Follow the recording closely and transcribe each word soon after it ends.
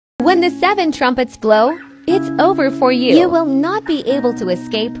When the 7 trumpets blow, it's over for you. You will not be able to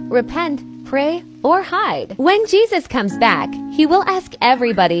escape, repent, pray, or hide. When Jesus comes back, he will ask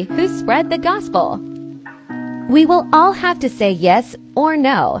everybody who spread the gospel. We will all have to say yes or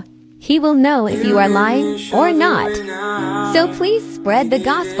no. He will know if you are lying or not. So please spread the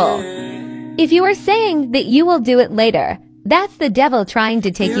gospel. If you are saying that you will do it later, that's the devil trying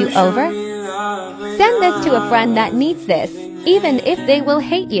to take you over. Send this to a friend that needs this, even if they will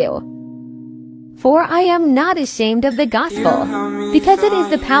hate you. For I am not ashamed of the gospel, because it is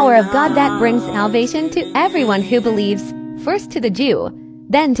the power of God that brings salvation to everyone who believes, first to the Jew,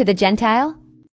 then to the Gentile.